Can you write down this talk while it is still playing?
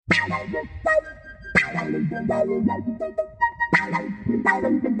Welcome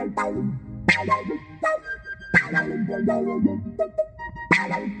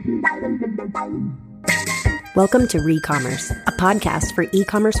to Ecommerce, a podcast for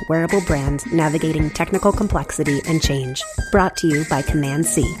e-commerce wearable brands navigating technical complexity and change, brought to you by Command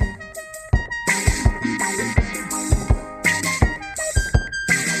C.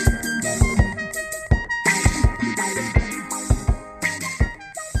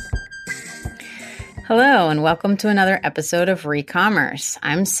 Hello, and welcome to another episode of Ecommerce.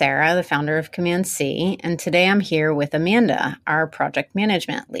 I'm Sarah, the founder of Command C, and today I'm here with Amanda, our project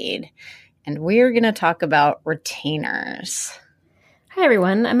management lead, and we're going to talk about retainers. Hi,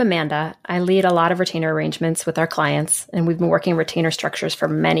 everyone. I'm Amanda. I lead a lot of retainer arrangements with our clients, and we've been working retainer structures for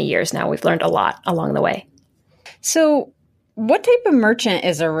many years now. We've learned a lot along the way. So, what type of merchant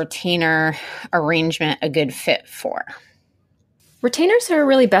is a retainer arrangement a good fit for? Retainers are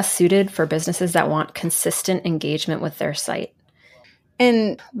really best suited for businesses that want consistent engagement with their site.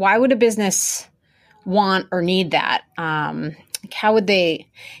 And why would a business want or need that? How would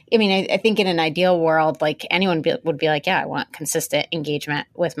they, I think in an ideal world, like anyone would be like, yeah, I want consistent engagement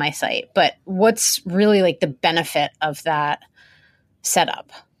with my site. But what's really like the benefit of that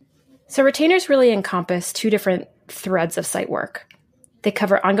setup? So retainers really encompass two different threads of site work. They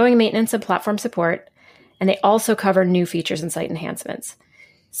cover ongoing maintenance and platform support, and they also cover new features and site enhancements.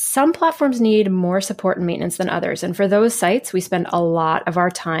 Some platforms need more support and maintenance than others. And for those sites, we spend a lot of our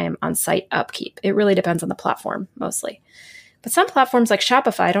time on site upkeep. It really depends on the platform mostly. But some platforms like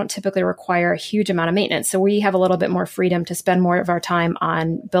Shopify don't typically require a huge amount of maintenance. So we have a little bit more freedom to spend more of our time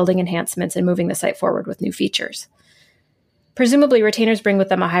on building enhancements and moving the site forward with new features. Presumably, retainers bring with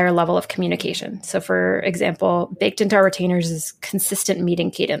them a higher level of communication. So for example, baked into our retainers is consistent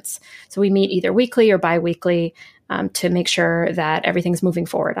meeting cadence. So we meet either weekly or bi-weekly to make sure that everything's moving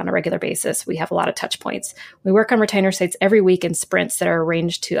forward on a regular basis. We have a lot of touch points. We work on retainer sites every week in sprints that are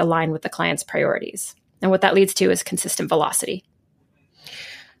arranged to align with the client's priorities. And what that leads to is consistent velocity.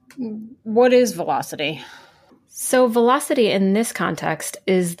 What is velocity? So velocity in this context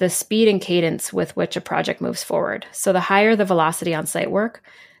is the speed and cadence with which a project moves forward. So the higher the velocity on site work,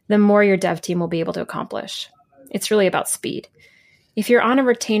 the more your dev team will be able to accomplish. It's really about speed. If you're on a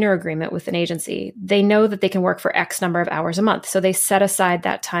retainer agreement with an agency, they know that they can work for X number of hours a month. So they set aside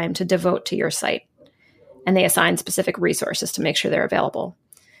that time to devote to your site, and they assign specific resources to make sure they're available.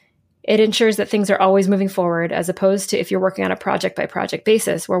 It ensures that things are always moving forward, as opposed to if you're working on a project-by-project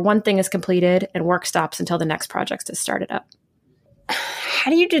basis where one thing is completed and work stops until the next project is started up. How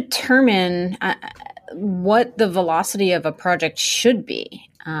do you determine what the velocity of a project should be?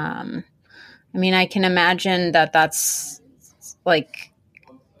 I can imagine that that's like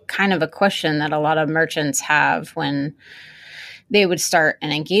kind of a question that a lot of merchants have when they would start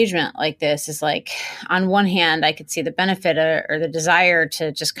an engagement like this. Is like, on one hand, I could see the benefit or the desire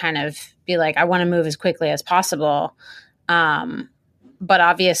to just kind of be like, I want to move as quickly as possible. But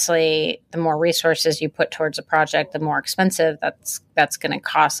obviously, the more resources you put towards a project, the more expensive that's going to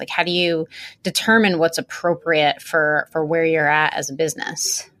cost. Like, how do you determine what's appropriate for where you're at as a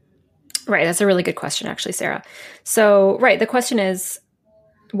business? Right. That's a really good question, actually, Sarah. So, right. The question is,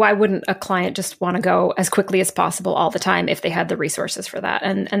 why wouldn't a client just want to go as quickly as possible all the time if they had the resources for that?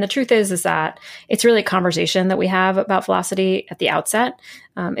 And the truth is that it's really a conversation that we have about velocity at the outset.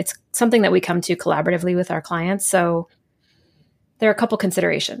 It's something that we come to collaboratively with our clients. So there are a couple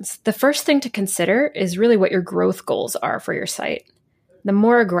considerations. The first thing to consider is really what your growth goals are for your site. The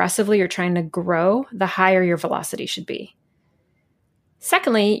more aggressively you're trying to grow, the higher your velocity should be.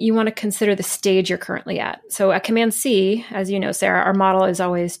 Secondly, you want to consider the stage you're currently at. So at Command C, as you know, Sarah, our model is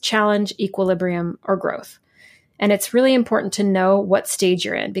always challenge, equilibrium, or growth. And it's really important to know what stage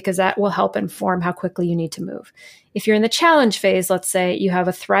you're in, because that will help inform how quickly you need to move. If you're in the challenge phase, let's say you have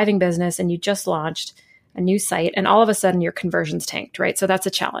a thriving business and you just launched a new site and all of a sudden your conversions tanked, right? So that's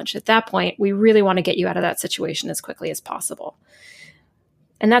a challenge. At that point, we really want to get you out of that situation as quickly as possible.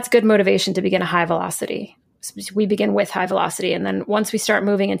 And that's good motivation to begin a high velocity. We begin with high velocity. And then once we start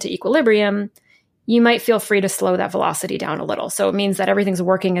moving into equilibrium, you might feel free to slow that velocity down a little. So it means that everything's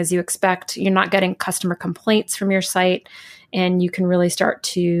working as you expect. You're not getting customer complaints from your site, and you can really start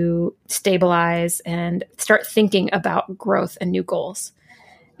to stabilize and start thinking about growth and new goals.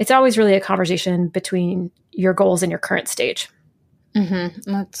 It's always really a conversation between your goals and your current stage.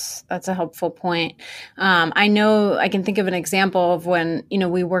 Mm-hmm. That's a helpful point. I know I can think of an example of when,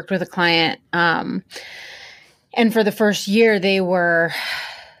 we worked with a client, and for the first year, they were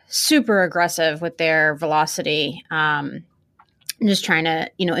super aggressive with their velocity. just trying to,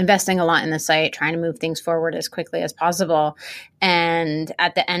 investing a lot in the site, trying to move things forward as quickly as possible. And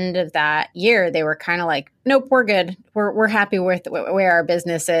at the end of that year, they were kind of like, nope, we're good. We're happy with where our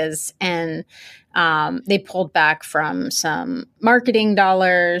business is. And they pulled back from some marketing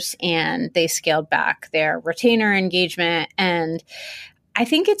dollars and they scaled back their retainer engagement. And I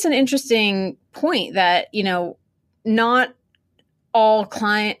think it's an interesting point that, not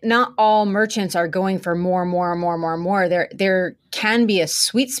all merchants are going for more. There can be a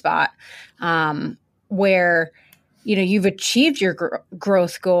sweet spot where, you've achieved your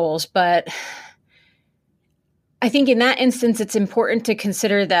growth goals, but I think in that instance, it's important to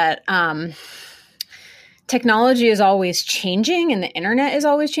consider that technology is always changing and the internet is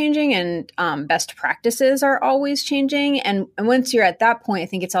always changing and best practices are always changing. And once you're at that point, I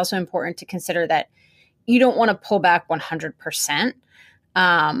think it's also important to consider that you don't want to pull back 100%.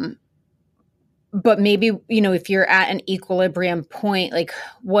 But maybe, if you're at an equilibrium point, like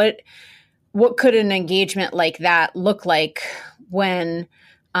what could an engagement like that look like when,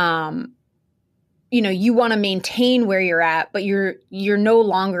 you want to maintain where you're at, but you're no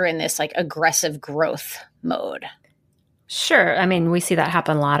longer in this like aggressive growth mode? Sure. I mean, we see that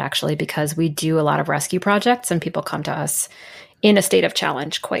happen a lot actually, because we do a lot of rescue projects and people come to us in a state of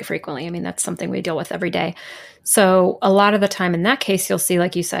challenge quite frequently. I mean, that's something we deal with every day. So a lot of the time in that case, you'll see,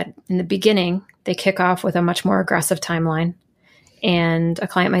 like you said, in the beginning, they kick off with a much more aggressive timeline and a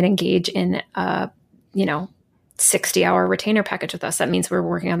client might engage in a, 60-hour retainer package with us. That means we're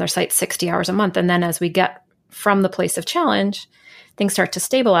working on their site 60 hours a month. And then as we get from the place of challenge, things start to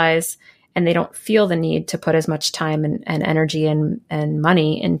stabilize and they don't feel the need to put as much time and energy and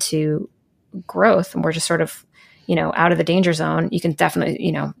money into growth. And we're just sort of, out of the danger zone. You can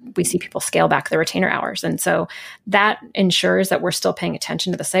definitely, we see people scale back the retainer hours. And so that ensures that we're still paying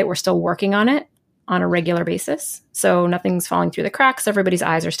attention to the site. We're still working on it on a regular basis. So nothing's falling through the cracks. Everybody's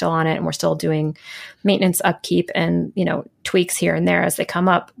eyes are still on it. And we're still doing maintenance, upkeep, and, tweaks here and there as they come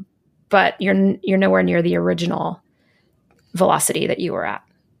up. But you're nowhere near the original velocity that you were at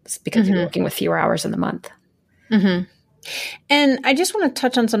because you're working with fewer hours in the month. Mm-hmm. And I just want to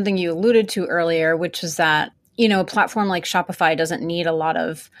touch on something you alluded to earlier, which is that, a platform like Shopify doesn't need a lot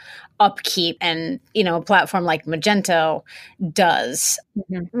of upkeep and, a platform like Magento does.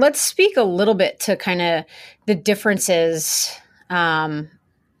 Mm-hmm. Let's speak a little bit to kind of the differences when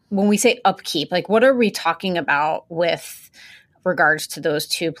we say upkeep. Like, what are we talking about with regards to those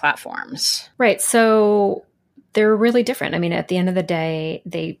two platforms? Right. So they're really different. I mean, at the end of the day,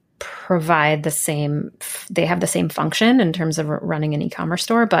 they provide they have the same function in terms of running an e-commerce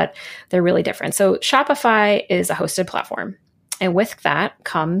store, but they're really different. So Shopify is a hosted platform. And with that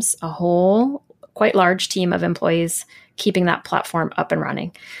comes a whole quite large team of employees keeping that platform up and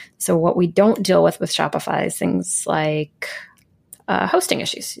running. So what we don't deal with Shopify is things like hosting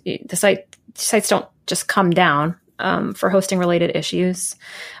issues. The sites don't just come down for hosting related issues.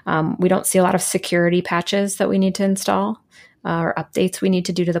 We don't see a lot of security patches that we need to install. Or updates we need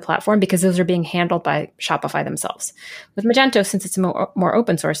to do to the platform because those are being handled by Shopify themselves. With Magento, since it's more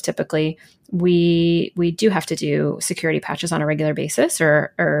open source, typically we do have to do security patches on a regular basis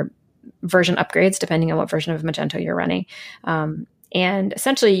or version upgrades depending on what version of Magento you're running. And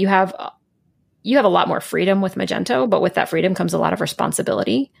essentially, you have a lot more freedom with Magento, but with that freedom comes a lot of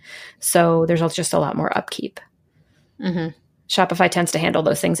responsibility. So there's just a lot more upkeep. Mm-hmm. Shopify tends to handle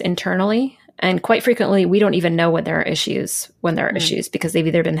those things internally. And quite frequently, we don't even know when there are issues because they've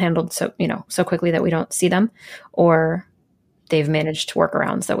either been handled so quickly that we don't see them, or they've managed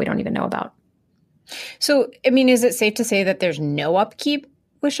workarounds that we don't even know about. So, I mean, is it safe to say that there's no upkeep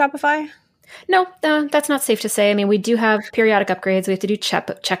with Shopify? No, that's not safe to say. I mean, we do have periodic upgrades. We have to do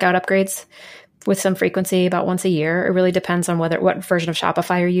checkout upgrades with some frequency, about once a year. It really depends on what version of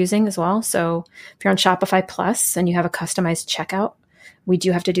Shopify you're using as well. So if you're on Shopify Plus and you have a customized checkout, we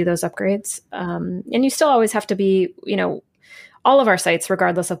do have to do those upgrades. And you still always have to be, all of our sites,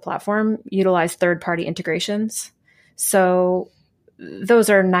 regardless of platform, utilize third-party integrations. So those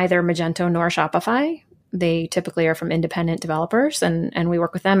are neither Magento nor Shopify. They typically are from independent developers, and we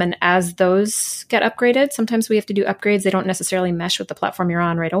work with them. And as those get upgraded, sometimes we have to do upgrades. They don't necessarily mesh with the platform you're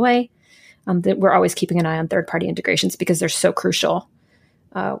on right away. We're always keeping an eye on third-party integrations because they're so crucial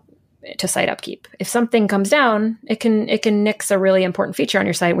to site upkeep. If something comes down, it can nix a really important feature on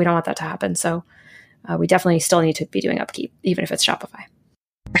your site. We don't want that to happen. So we definitely still need to be doing upkeep, even if it's Shopify.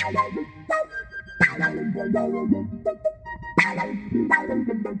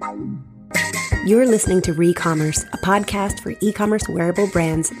 You're listening to Recommerce, a podcast for e-commerce wearable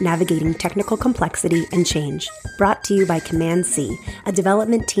brands navigating technical complexity and change. Brought to you by Command C, a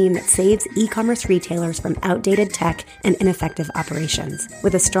development team that saves e-commerce retailers from outdated tech and ineffective operations,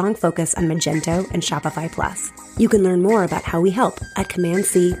 with a strong focus on Magento and Shopify Plus. You can learn more about how we help at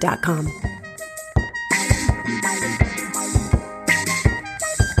commandc.com.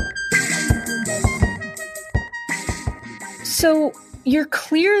 So you're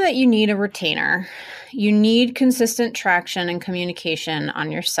clear that you need a retainer. You need consistent traction and communication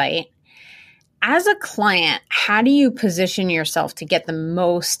on your site. As a client, how do you position yourself to get the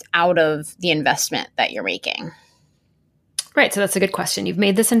most out of the investment that you're making? Right. So that's a good question. You've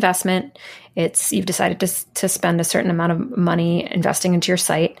made this investment. You've decided to spend a certain amount of money investing into your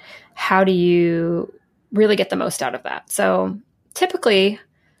site. How do you really get the most out of that? So typically,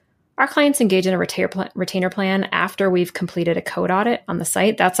 our clients engage in a retainer plan after we've completed a code audit on the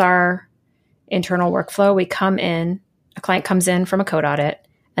site. That's our internal workflow. A client comes in from a code audit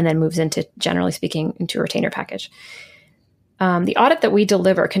and then moves into, generally speaking, into a retainer package. The audit that we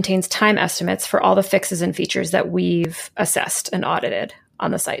deliver contains time estimates for all the fixes and features that we've assessed and audited on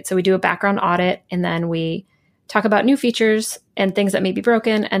the site. So we do a background audit, and then we talk about new features and things that may be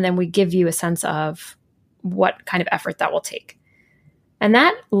broken, and then we give you a sense of what kind of effort that will take. And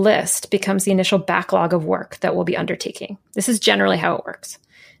that list becomes the initial backlog of work that we'll be undertaking. This is generally how it works.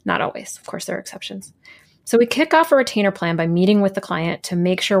 Not always. Of course, there are exceptions. So we kick off a retainer plan by meeting with the client to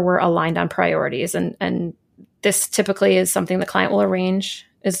make sure we're aligned on priorities. And this typically is something the client will arrange,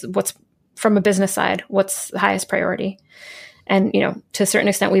 is what's from a business side, what's the highest priority. And, to a certain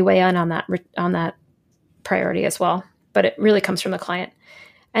extent, we weigh in on that priority as well. But it really comes from the client.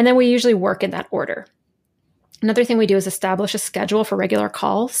 And then we usually work in that order. Another thing we do is establish a schedule for regular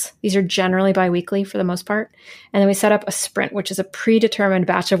calls. These are generally biweekly for the most part. And then we set up a sprint, which is a predetermined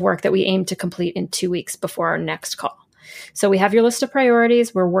batch of work that we aim to complete in 2 weeks before our next call. So we have your list of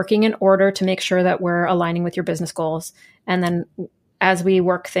priorities. We're working in order to make sure that we're aligning with your business goals. And then as we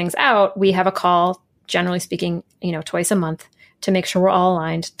work things out, we have a call, generally speaking, twice a month to make sure we're all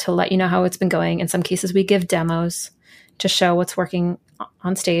aligned, to let you know how it's been going. In some cases, we give demos to show what's working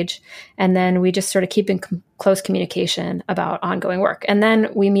on stage. And then we just sort of keep in close communication about ongoing work. And then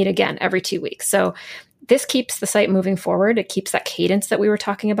we meet again every 2 weeks. So this keeps the site moving forward. It keeps that cadence that we were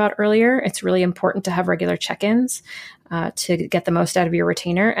talking about earlier. It's really important to have regular check-ins to get the most out of your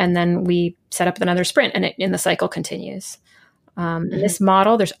retainer. And then we set up another sprint, and the cycle continues. In this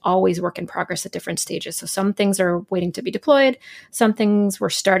model, there's always work in progress at different stages. So some things are waiting to be deployed. Some things we're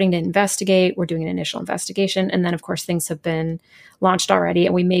starting to investigate. We're doing an initial investigation. And then, of course, things have been launched already,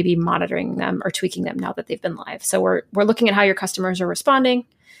 and we may be monitoring them or tweaking them now that they've been live. So we're looking at how your customers are responding,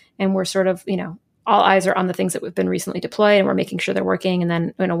 and we're sort of, all eyes are on the things that have been recently deployed, and we're making sure they're working. And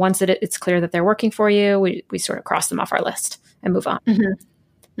then, once it's clear that they're working for you, we sort of cross them off our list and move on.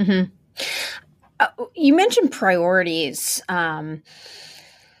 Mm-hmm. Mm-hmm. You mentioned priorities, and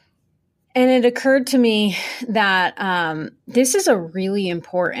it occurred to me that this is a really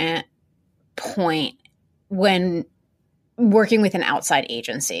important point when working with an outside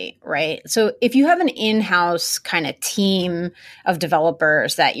agency, right? So if you have an in-house kind of team of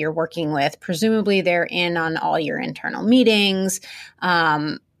developers that you're working with, presumably they're in on all your internal meetings.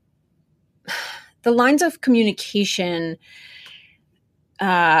 The lines of communication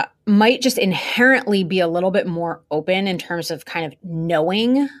might just inherently be a little bit more open in terms of kind of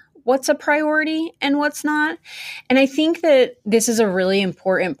knowing what's a priority and what's not. And I think that this is a really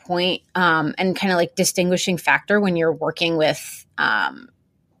important point and kind of like distinguishing factor when you're working with an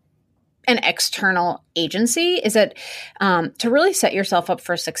external agency, is that to really set yourself up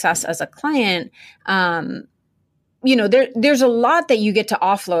for success as a client, there's a lot that you get to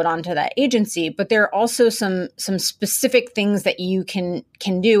offload onto that agency, but there are also some specific things that you can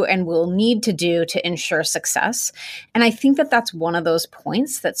do and will need to do to ensure success. And I think that that's one of those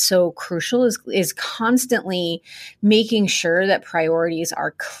points that's so crucial, is constantly making sure that priorities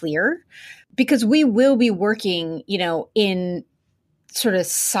are clear, because we will be working, in sort of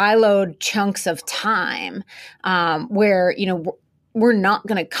siloed chunks of time where, we're not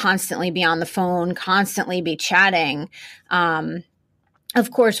going to constantly be on the phone, constantly be chatting.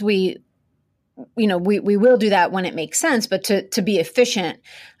 Of course, we will do that when it makes sense, but to be efficient,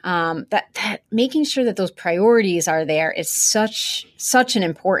 that making sure that those priorities are there is such an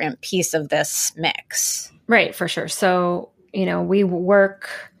important piece of this mix. Right, for sure. So, we work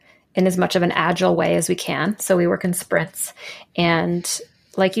in as much of an agile way as we can. So we work in sprints, and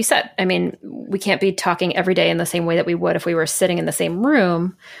like you said, we can't be talking every day in the same way that we would if we were sitting in the same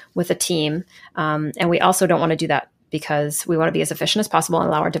room with a team. And we also don't want to do that because we want to be as efficient as possible and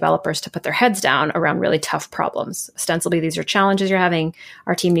allow our developers to put their heads down around really tough problems. Ostensibly, these are challenges you're having.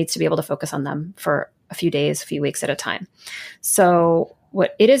 Our team needs to be able to focus on them for a few days, a few weeks at a time. So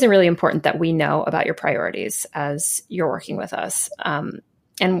it is really important that we know about your priorities as you're working with us.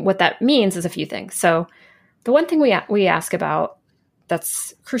 And what that means is a few things. So the one thing we ask about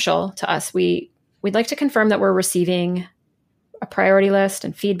that's crucial to us, we'd like to confirm that we're receiving a priority list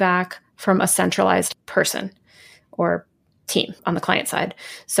and feedback from a centralized person or team on the client side.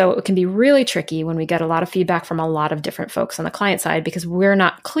 So it can be really tricky when we get a lot of feedback from a lot of different folks on the client side because we're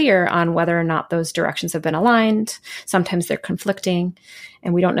not clear on whether or not those directions have been aligned. Sometimes they're conflicting,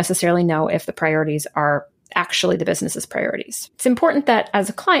 and we don't necessarily know if the priorities are actually the business's priorities. It's important that as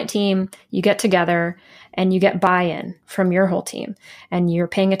a client team, you get together and you get buy-in from your whole team and you're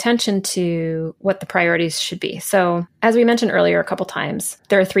paying attention to what the priorities should be. So as we mentioned earlier a couple times,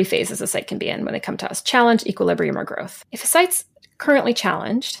 there are 3 phases a site can be in when they come to us: challenge, equilibrium, or growth. If a site's currently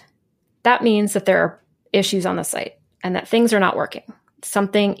challenged, that means that there are issues on the site and that things are not working.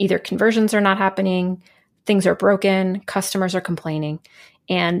 Something, either conversions are not happening, things are broken, customers are complaining.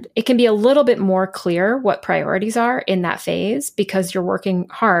 And it can be a little bit more clear what priorities are in that phase because you're working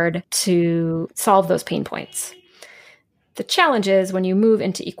hard to solve those pain points. The challenge is when you move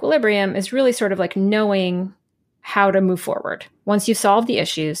into equilibrium is really sort of like knowing how to move forward. Once you've solved the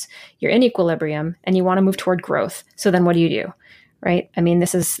issues, you're in equilibrium and you want to move toward growth. So then what do? Right? I mean,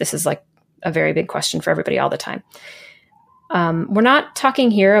 this is like a very big question for everybody all the time. We're not talking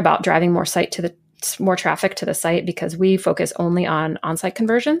here about driving more traffic to the site because we focus only on on-site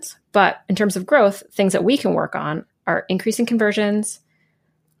conversions. But in terms of growth, things that we can work on are increasing conversions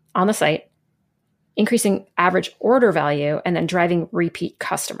on the site, increasing average order value, and then driving repeat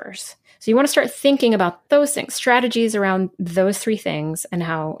customers. So you want to start thinking about those things, strategies around those 3 things and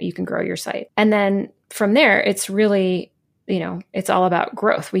how you can grow your site. And then from there, it's really, it's all about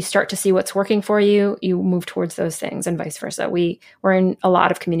growth. We start to see what's working for you. You move towards those things and vice versa. We're in a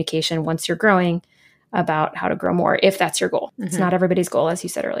lot of communication once you're growing about how to grow more, if that's your goal. Mm-hmm. It's not everybody's goal, as you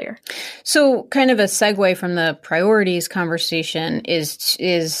said earlier. So kind of a segue from the priorities conversation is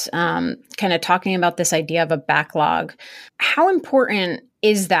kind of talking about this idea of a backlog. How important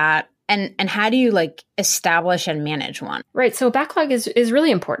is that? And how do you establish and manage one? Right. So a backlog is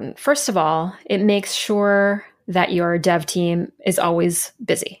really important. First of all, it makes sure that your dev team is always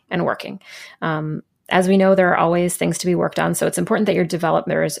busy and working. As we know, there are always things to be worked on. So it's important that your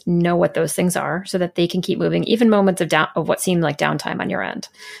developers know what those things are so that they can keep moving, even moments of what seem like downtime on your end.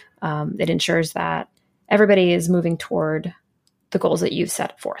 It ensures that everybody is moving toward the goals that you've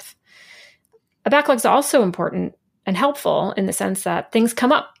set forth. A backlog is also important and helpful in the sense that things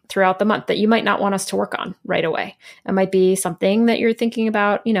come up throughout the month that you might not want us to work on right away. It might be something that you're thinking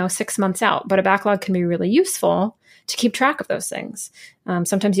about, 6 months out, but a backlog can be really useful to keep track of those things.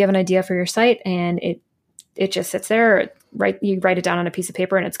 Sometimes you have an idea for your site and it just sits there, you write it down on a piece of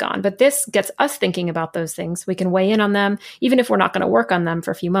paper and it's gone. But this gets us thinking about those things. We can weigh in on them. Even if we're not going to work on them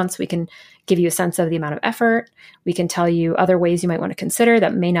for a few months, we can give you a sense of the amount of effort. We can tell you other ways you might want to consider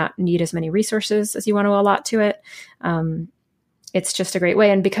that may not need as many resources as you want to allot to it. It's just a great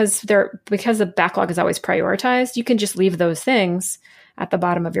way. And because the backlog is always prioritized, you can just leave those things at the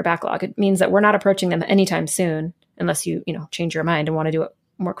bottom of your backlog. It means that we're not approaching them anytime soon, unless you change your mind and want to do it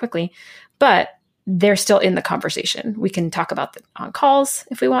more quickly. But they're still in the conversation. We can talk about them on calls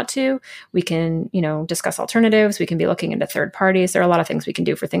if we want to. We can, discuss alternatives. We can be looking into third parties. There are a lot of things we can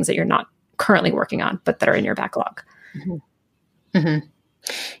do for things that you're not currently working on, but that are in your backlog. Mm-hmm. Mm-hmm.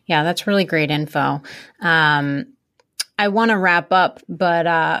 Yeah, that's really great info. I want to wrap up,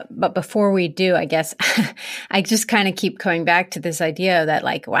 but before we do, I guess I just kind of keep coming back to this idea that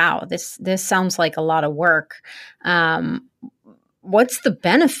wow, this sounds like a lot of work. What's the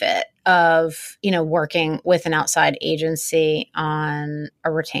benefit of, working with an outside agency on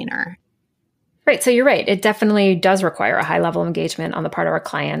a retainer? Right. So you're right. It definitely does require a high level of engagement on the part of our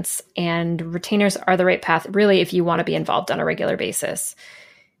clients, and retainers are the right path, really, if you want to be involved on a regular basis.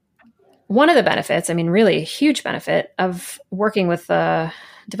 One of the benefits, really a huge benefit of working with the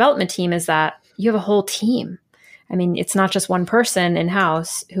development team is that you have a whole team. It's not just one person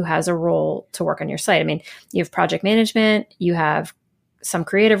in-house who has a role to work on your site. You have project management, you have some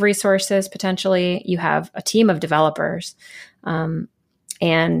creative resources, potentially, you have a team of developers.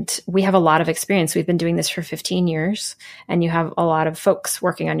 And we have a lot of experience. We've been doing this for 15 years, and you have a lot of folks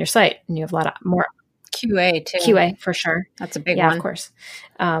working on your site, and you have a lot of more QA too. QA for sure. That's a big one. Yeah, of course.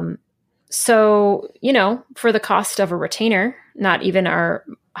 So, for the cost of a retainer, not even our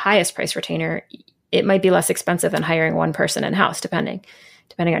highest price retainer, it might be less expensive than hiring one person in-house, depending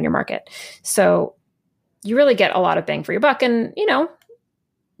on your market. So you really get a lot of bang for your buck. And,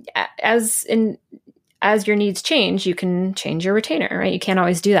 as your needs change, you can change your retainer, right? You can't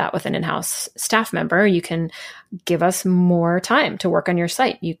always do that with an in-house staff member. You can give us more time to work on your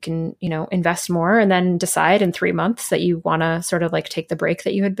site. You can, invest more and then decide in 3 months that you want to sort of like take the break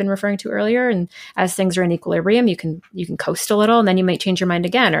that you had been referring to earlier. And as things are in equilibrium, you can coast a little, and then you might change your mind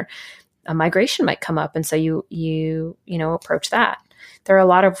again, or a migration might come up. And so you approach that. There are a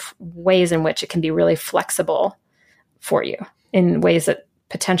lot of ways in which it can be really flexible for you in ways that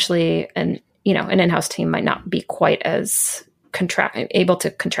potentially an in-house team might not be quite as able to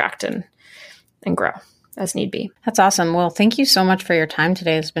contract and grow as need be. That's awesome. Well, thank you so much for your time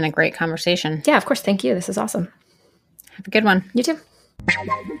today. It's been a great conversation. Yeah, of course. Thank you. This is awesome. Have a good one. You too.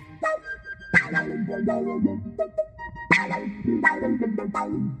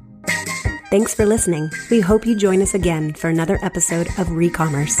 Thanks for listening. We hope you join us again for another episode of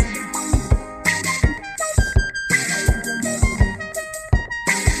Ecommerce.